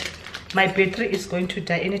that my battery is going to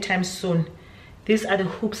die anytime soon. These are the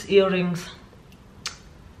hoops earrings.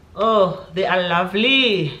 Oh, they are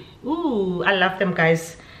lovely. Ooh, I love them,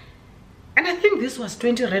 guys. And I think this was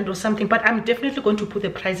 20 Rand or something, but I'm definitely going to put the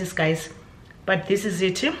prices, guys. But this is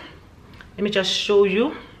it. Let me just show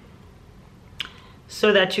you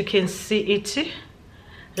so that you can see it.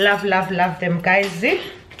 Love, love, love them, guys.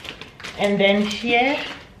 And then here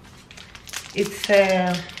it's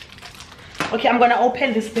okay, I'm gonna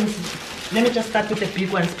open these things. Let me just start with the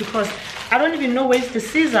big ones, because I don't even know where's the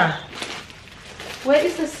scissor. Where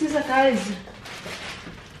is the scissor, guys?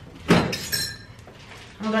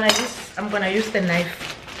 I'm gonna use the knife.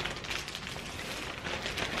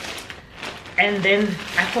 And then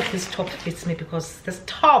I hope this top fits me, because this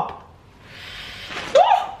top,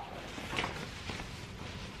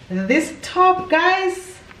 this top,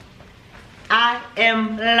 guys, I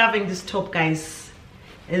am loving this top, guys.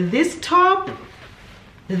 This top,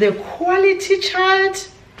 the quality, child,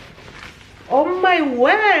 oh my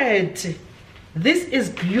word, this is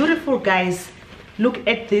beautiful, guys. Look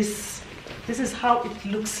at this. This is how it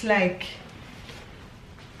looks like.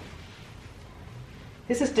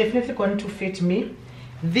 This is definitely going to fit me.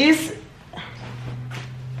 This,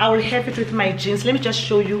 I will have it with my jeans. Let me just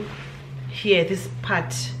show you here, this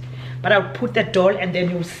part. But I'll put the doll and then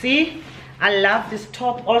you'll see. I love this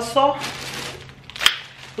top also.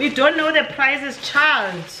 We don't know the prices,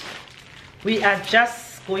 child. We are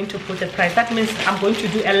just going to put the price. That means I'm going to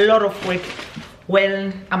do a lot of work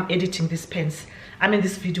when I'm editing these pants. I mean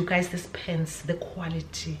this video, guys, this pants, the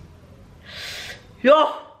quality.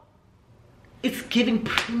 Yo, it's giving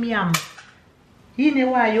premium. You know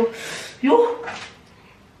why, yo,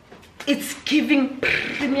 it's giving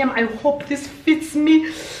premium. I hope this fits me.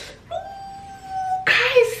 Ooh,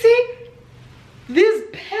 guys, see these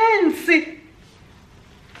pants.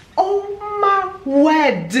 Oh my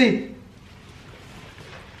word,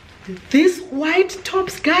 these white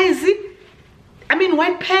tops, guys, I mean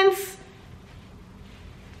white pants.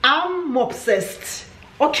 I'm obsessed.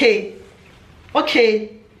 Okay,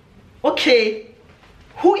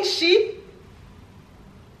 who is she?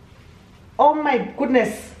 Oh my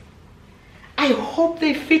goodness, I hope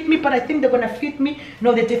they fit me, but I think they're gonna fit me.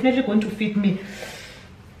 No, they're definitely going to fit me.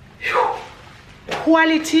 Whew.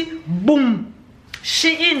 Quality, boom.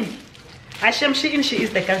 Shein. Hashem Shein, she is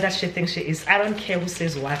the girl that she thinks she is. I don't care who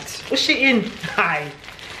says what. Oh, Shein, hi.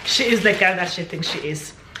 She is the girl that she thinks she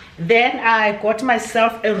is. Then I got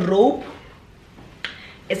myself a robe.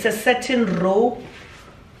 It's a satin robe,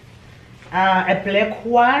 a black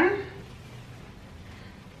one,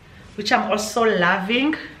 which I'm also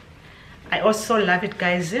loving. I also love it,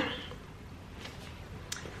 guys.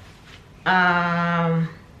 I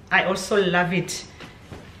also love it.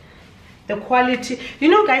 The quality, you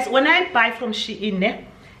know, guys, when I buy from Shein,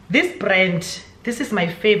 this brand, this is my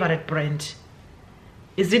favorite brand.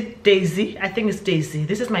 Is it Daisy? I think it's Daisy.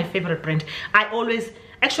 This is my favorite brand. I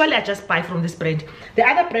just buy from this brand. The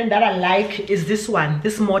other brand that I like is this one,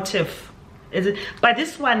 this Motif. But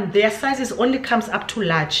this one, their sizes only comes up to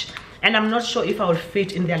large, and I'm not sure if I will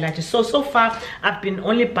fit in their large. So far I've been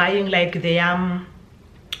only buying like the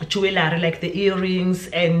jewelry, like the earrings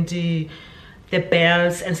and the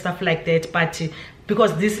belts and stuff like that. But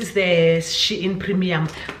because this is the Shein premium,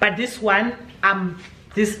 but this one,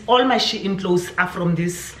 all my Shein clothes are from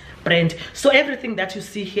this brand. So everything that you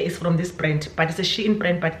see here is from this brand, but it's a Shein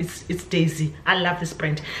brand, but it's Daisy. I love this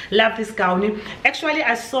brand, love this gown. Actually,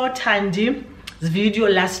 I saw Thandi's video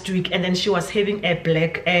last week, and then she was having a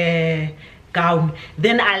black gown.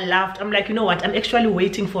 Then I'm like, you know what, I'm actually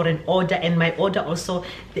waiting for an order, and my order also,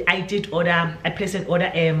 I placed an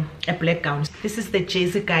order, a black gown. This is the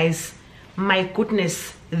jersey, guys. My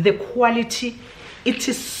goodness, the quality, it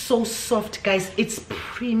is so soft, guys. It's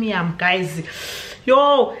premium, guys.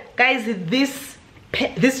 Yo, guys, this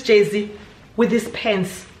jersey with these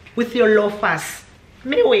pants, with your loafers,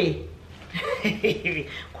 anyway.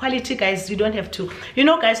 Quality, guys. You don't have to, you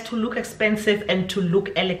know, guys, to look expensive and to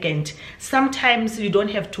look elegant, sometimes you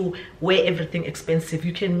don't have to wear everything expensive.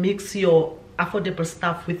 You can mix your affordable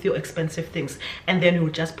stuff with your expensive things, and then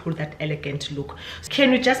you'll just pull that elegant look.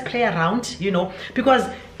 Can we just play around, you know? Because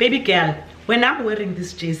baby girl, when I'm wearing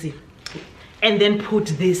this jersey and then put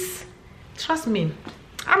this, trust me,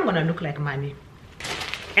 I'm gonna look like money.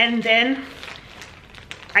 And then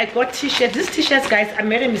I got t-shirts. These t-shirts, guys, I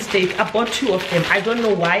made a mistake. I bought 2 of them. I don't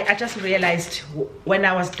know why. I just realized when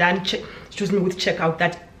I was done with checkout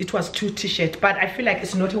that it was 2 t-shirts, but I feel like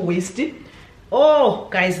it's not a waste. Oh,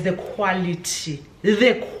 guys, the quality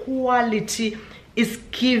is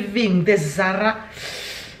giving the Zara.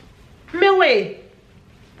 Mewe,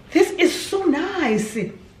 this is so nice.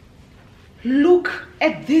 Look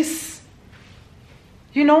at this.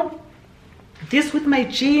 You know, this with my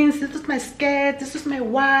jeans, this is my skirt, this is my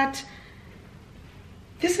what.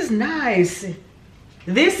 This is nice.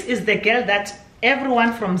 This is the girl that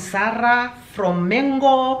everyone from Zara, from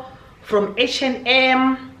Mango, from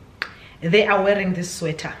H&M, they are wearing this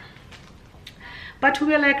sweater. But we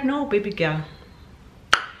were like, no, baby girl,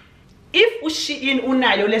 if Shein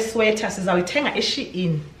unayo le sweater, sizawithenga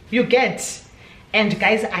eShein, you get. And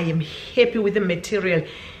guys, I am happy with the material.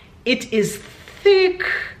 It is thick,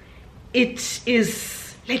 it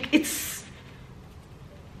is like it's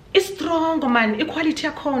strong, man. Equality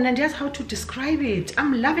yakhona, and that's how to describe it.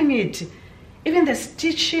 I'm loving it. Even the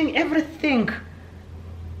stitching, everything.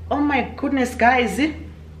 Oh my goodness, guys.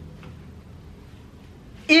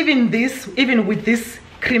 Even with this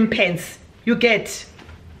cream pants, you get.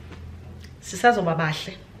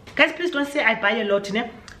 Guys, please don't say I buy a lot.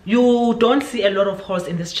 You don't see a lot of hauls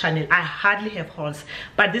in this channel. I hardly have hauls,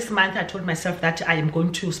 but this month I told myself that I am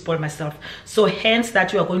going to spoil myself, so hence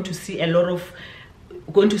that you are going to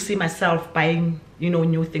see myself buying, you know,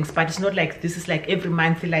 new things. But it's not like this is like every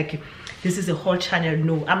month, like this is a whole channel.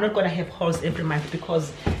 No, I'm not gonna have hauls every month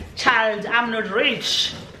because, child, I'm not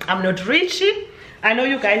rich. I'm not rich. I know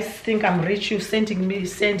you guys think I'm rich. You send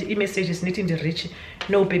messages needing the rich.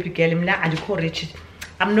 No, baby girl, I'm not rich.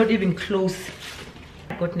 I'm not even close.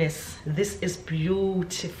 My goodness, this is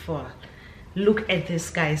beautiful. Look at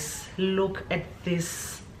this, guys. Look at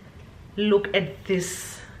this. Look at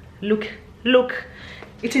this. Look.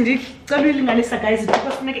 It indeed, guys. Guys,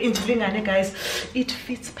 it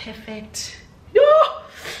fits perfect. Yo,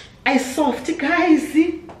 I soft, guys.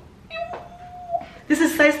 This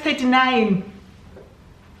is size 39.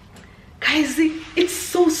 Guys, it's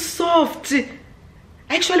so soft. I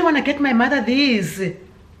actually want to get my mother these.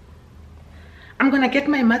 I'm gonna get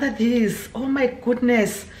my mother these. Oh my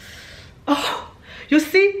goodness. Oh, you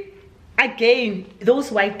see, again,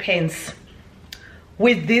 those white pants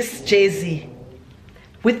with this jersey,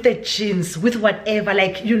 with the jeans, with whatever,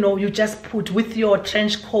 like, you know, you just put with your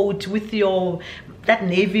trench coat, with your that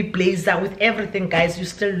navy blazer, with everything, guys, you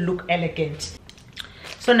still look elegant.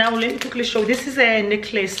 So now let me quickly show. This is a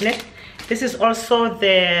necklace. This is also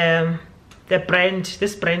the brand.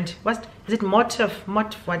 This brand, what is it? Motif,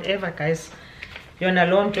 whatever, guys.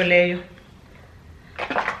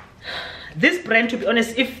 This brand, to be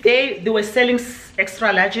honest, if they were selling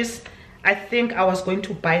extra larges, I think I was going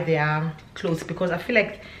to buy their clothes, because I feel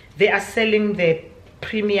like they are selling the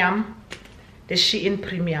premium, the Shein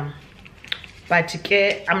premium. But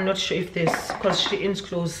I'm not sure if this, because Shein's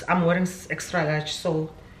clothes, I'm wearing extra large,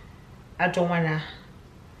 so I don't wanna.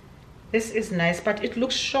 This is nice, but it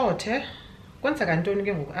looks short, eh?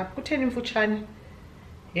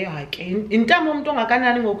 Yeah, in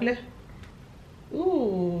Mzamo.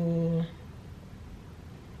 Ooh,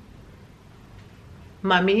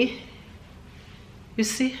 mommy, you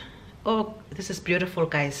see? Oh, this is beautiful,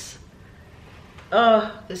 guys. Oh,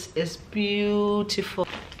 this is beautiful.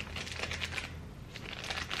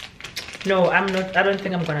 No, I'm not. I don't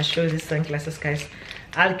think I'm gonna show you these sunglasses, guys.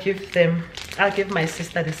 I'll give my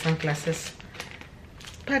sister the sunglasses,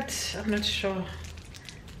 but I'm not sure.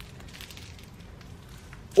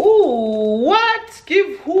 Oh, what?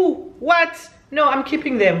 Give who? What? No, I'm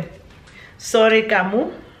keeping them. Sorry,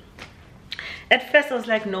 Kamu. At first I was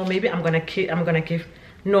like, no, maybe I'm gonna give.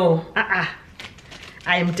 No, I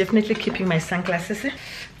am definitely keeping my sunglasses.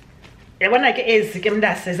 When I get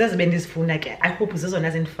I hope this one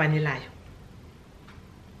isn't funny lie.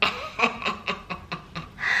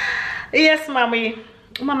 Yes, mommy.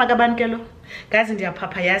 Mama gabankelo. Guys, in their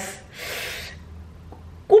papa, yes.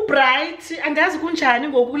 Ku bright and that's kunchani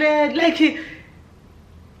ngokule like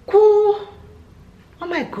ku. Oh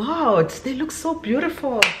my god, they look so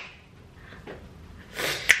beautiful.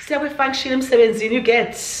 Siyabe function emsebenzini, you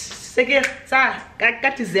get seke sa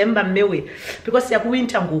ka December mewe because siya ku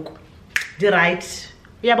winter ngoku. The right.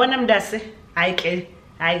 Uyabona mndase? Hayi ke.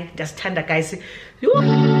 Hayi ndasithanda guys.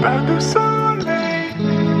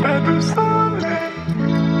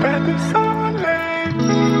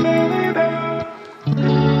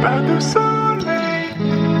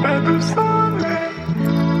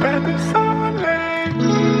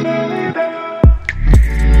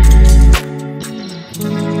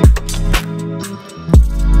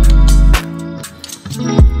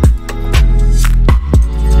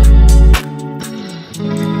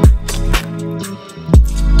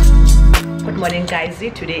 Good morning, guys.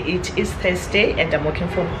 Today it is Thursday and I'm working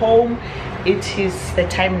from home. It is the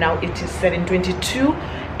time now, it is 7:22,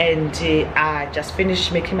 and I just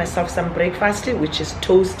finished making myself some breakfast, which is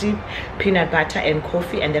toasty, peanut butter and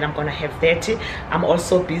coffee, and then I'm gonna have that. I'm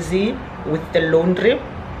also busy with the laundry,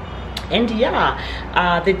 and yeah,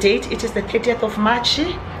 the date, it is the 30th of March,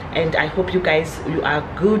 and I hope you guys, you are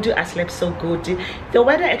good. I slept so good. The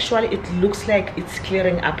weather, actually, it looks like it's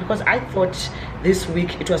clearing up, because I thought this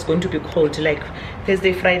week it was going to be cold, like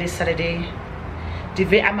Thursday, Friday, Saturday.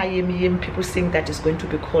 People saying that it's going to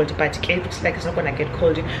be cold, but it looks like it's not gonna get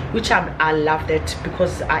cold, which I love that,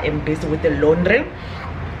 because I am busy with the laundry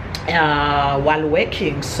while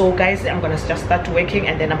working. So guys, I'm gonna just start working,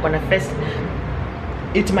 and then I'm gonna first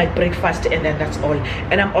eat my breakfast, and then that's all.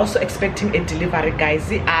 And I'm also expecting a delivery,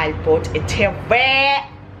 guys. I bought a TV.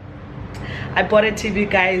 I bought a TV,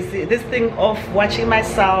 guys. This thing of watching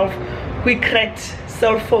myself, we cracked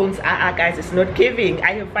cell phones, guys, it's not giving.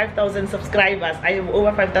 I have 5,000 subscribers. I have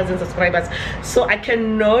over 5,000 subscribers, so I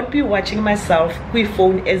cannot be watching myself with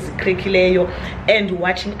phone as crackileo and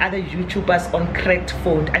watching other YouTubers on cracked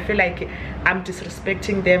phone. I feel like I'm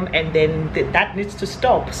disrespecting them, and then that needs to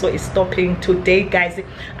stop. So it's stopping today, guys.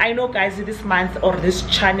 I know, guys, this month or this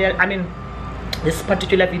channel, I mean this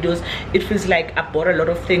particular videos, it feels like I bought a lot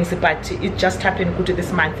of things, but it just happened good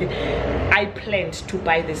this month. I planned to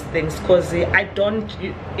buy these things because I don't,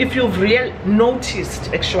 if you've really noticed,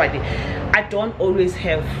 actually I don't always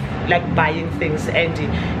have like buying things, and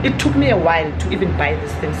it took me a while to even buy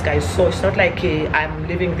these things, guys. So it's not like I'm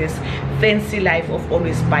living this fancy life of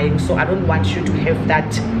always buying. So I don't want you to have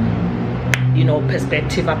that, you know,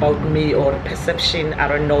 perspective about me, or perception, I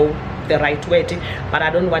don't know the right word, but I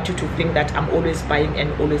don't want you to think that I'm always buying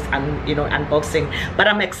and always unboxing. But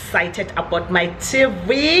I'm excited about my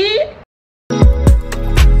TV.